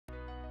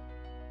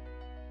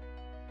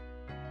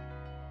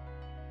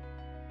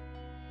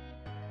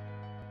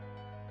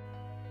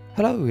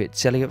Hello,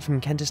 it's Elliot from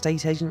Kent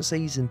Estate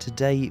Agencies, and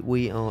today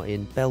we are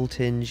in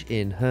Beltinge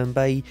in Herne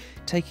Bay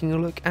taking a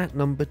look at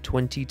number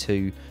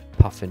 22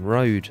 Puffin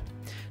Road.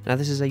 Now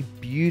this is a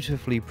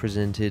beautifully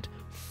presented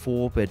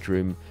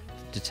 4-bedroom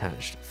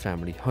detached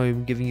family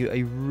home, giving you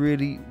a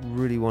really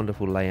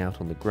wonderful layout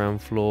on the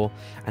ground floor,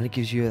 and it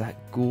gives you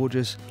that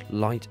gorgeous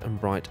light and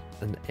bright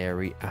and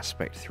airy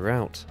aspect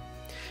throughout.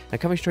 Now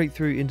coming straight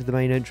through into the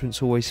main entrance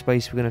hallway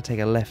space, we're going to take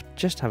a left,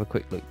 just have a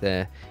quick look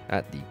there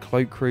at the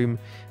cloakroom,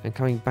 and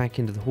coming back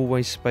into the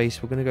hallway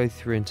space, we're going to go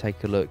through and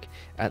take a look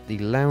at the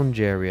lounge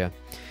area.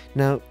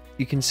 Now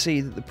you can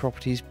see that the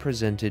property is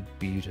presented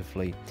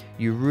beautifully.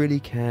 You really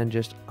can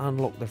just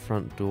unlock the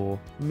front door,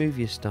 move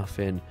your stuff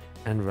in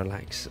and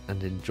relax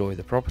and enjoy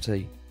the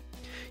property.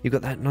 You've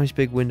got that nice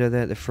big window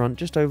there at the front,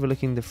 just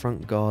overlooking the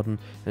front garden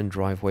and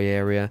driveway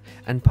area,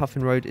 and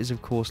Puffin Road is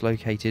of course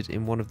located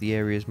in one of the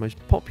area's most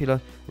popular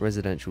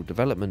residential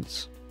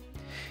developments.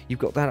 You've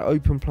got that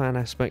open plan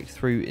aspect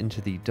through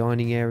into the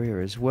dining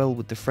area as well,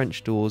 with the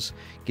French doors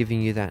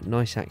giving you that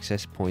nice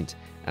access point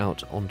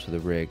out onto the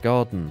rear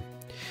garden.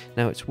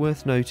 Now it's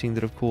worth noting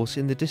that of course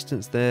in the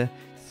distance there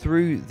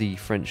through the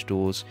French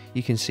doors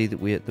you can see that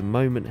we at the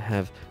moment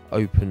have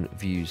open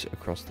views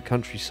across the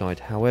countryside.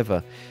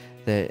 However,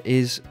 there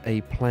is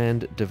a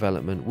planned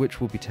development which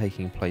will be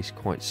taking place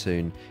quite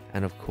soon,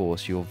 and of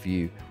course your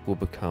view will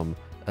become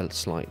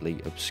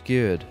slightly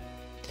obscured.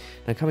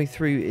 Now coming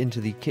through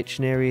into the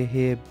kitchen area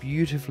here,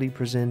 beautifully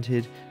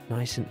presented,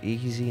 nice and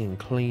easy and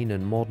clean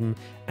and modern,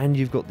 and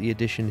you've got the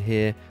addition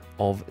here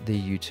of the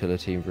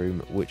utility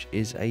room, which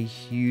is a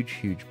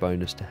huge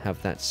bonus to have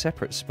that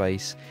separate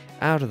space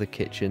out of the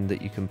kitchen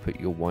that you can put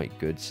your white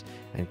goods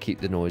and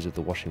keep the noise of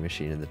the washing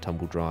machine and the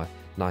tumble dryer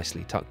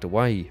nicely tucked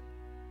away.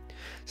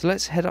 So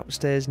let's head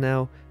upstairs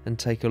now and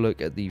take a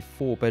look at the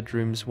 4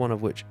 bedrooms, one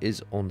of which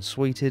is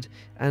en-suited,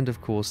 and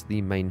of course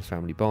the main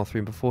family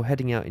bathroom, before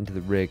heading out into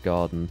the rear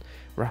garden,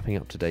 wrapping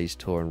up today's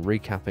tour and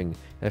recapping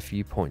a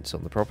few points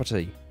on the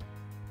property.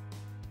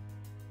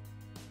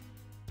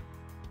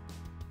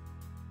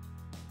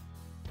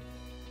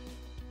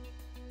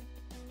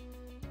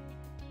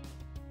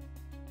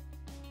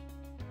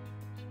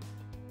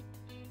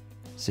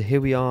 So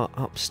here we are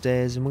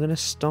upstairs, and we're going to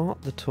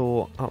start the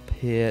tour up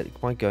here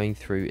by going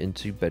through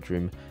into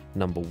bedroom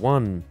number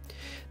 1.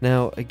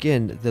 Now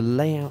again, the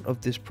layout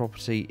of this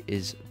property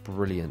is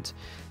brilliant.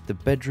 The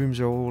bedrooms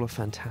are all a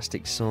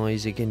fantastic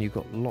size. Again, you've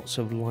got lots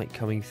of light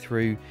coming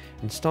through,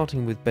 and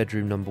starting with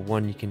bedroom number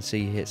 1, you can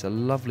see here it's a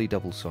lovely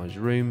double-sized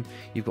room.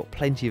 You've got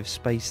plenty of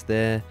space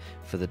there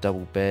for the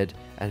double bed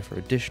and for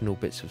additional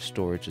bits of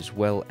storage as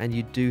well, and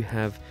you do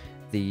have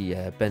the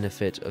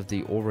benefit of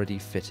the already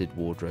fitted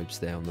wardrobes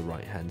there on the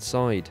right hand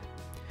side.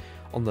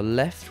 On the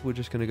left, we're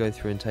just going to go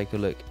through and take a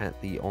look at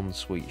the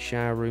ensuite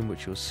shower room,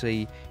 which you'll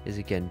see is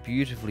again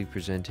beautifully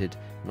presented,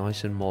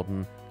 nice and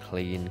modern,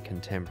 clean,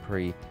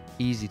 contemporary,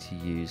 easy to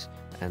use,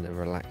 and a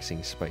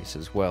relaxing space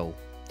as well.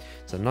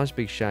 So a nice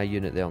big shower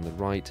unit there on the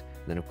right,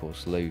 and then of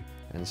course loo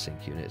and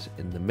sink units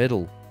in the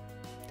middle.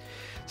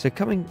 So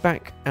coming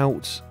back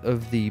out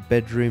of the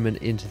bedroom and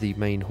into the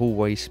main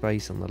hallway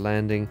space on the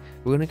landing,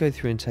 we're going to go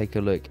through and take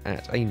a look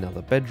at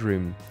another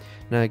bedroom.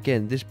 Now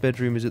again, this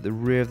bedroom is at the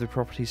rear of the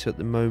property, so at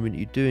the moment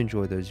you do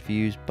enjoy those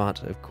views,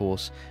 but of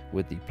course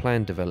with the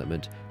planned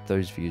development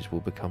those views will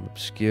become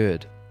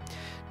obscured.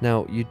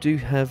 Now you do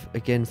have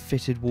again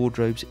fitted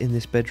wardrobes in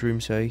this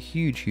bedroom, so a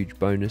huge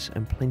bonus,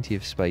 and plenty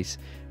of space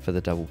for the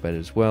double bed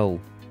as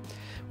well.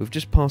 We've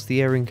just passed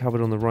the airing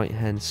cupboard on the right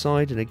hand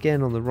side, and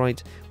again on the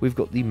right we've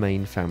got the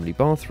main family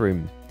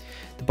bathroom.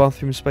 The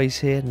bathroom space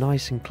here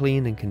nice and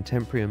clean and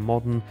contemporary and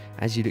modern,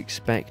 as you'd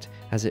expect,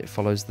 as it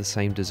follows the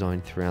same design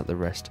throughout the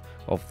rest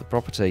of the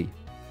property.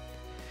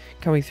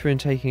 Coming through and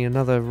taking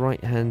another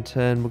right hand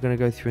turn, we're going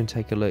to go through and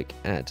take a look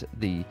at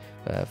the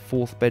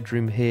 4th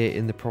bedroom here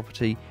in the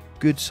property.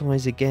 Good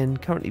size again,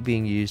 currently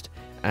being used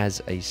as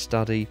a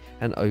study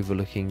and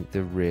overlooking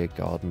the rear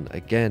garden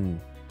again.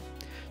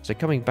 So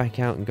coming back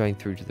out and going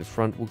through to the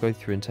front, we'll go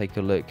through and take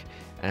a look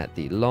at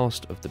the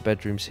last of the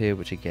bedrooms here,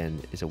 which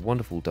again is a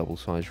wonderful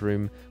double-sized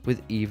room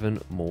with even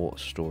more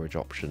storage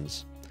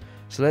options.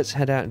 So let's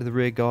head out into the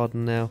rear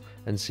garden now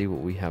and see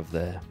what we have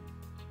there.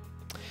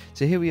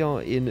 So here we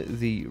are in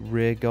the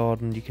rear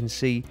garden. You can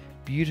see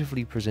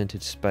beautifully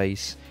presented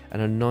space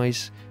and a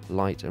nice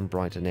light and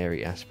bright and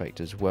airy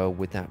aspect as well,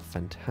 with that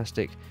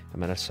fantastic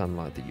amount of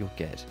sunlight that you'll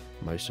get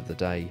most of the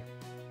day.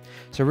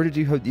 So I really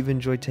do hope you've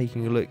enjoyed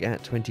taking a look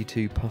at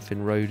 22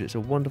 Puffin Road. It's a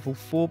wonderful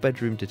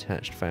 4-bedroom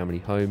detached family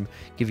home,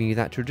 giving you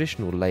that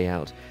traditional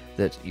layout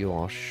that you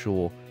are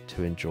sure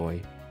to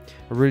enjoy.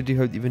 I really do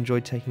hope you've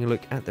enjoyed taking a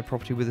look at the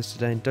property with us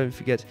today, and don't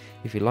forget,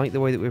 if you like the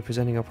way that we're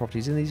presenting our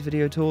properties in these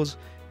video tours,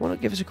 why not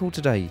give us a call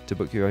today to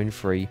book your own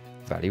free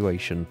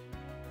valuation.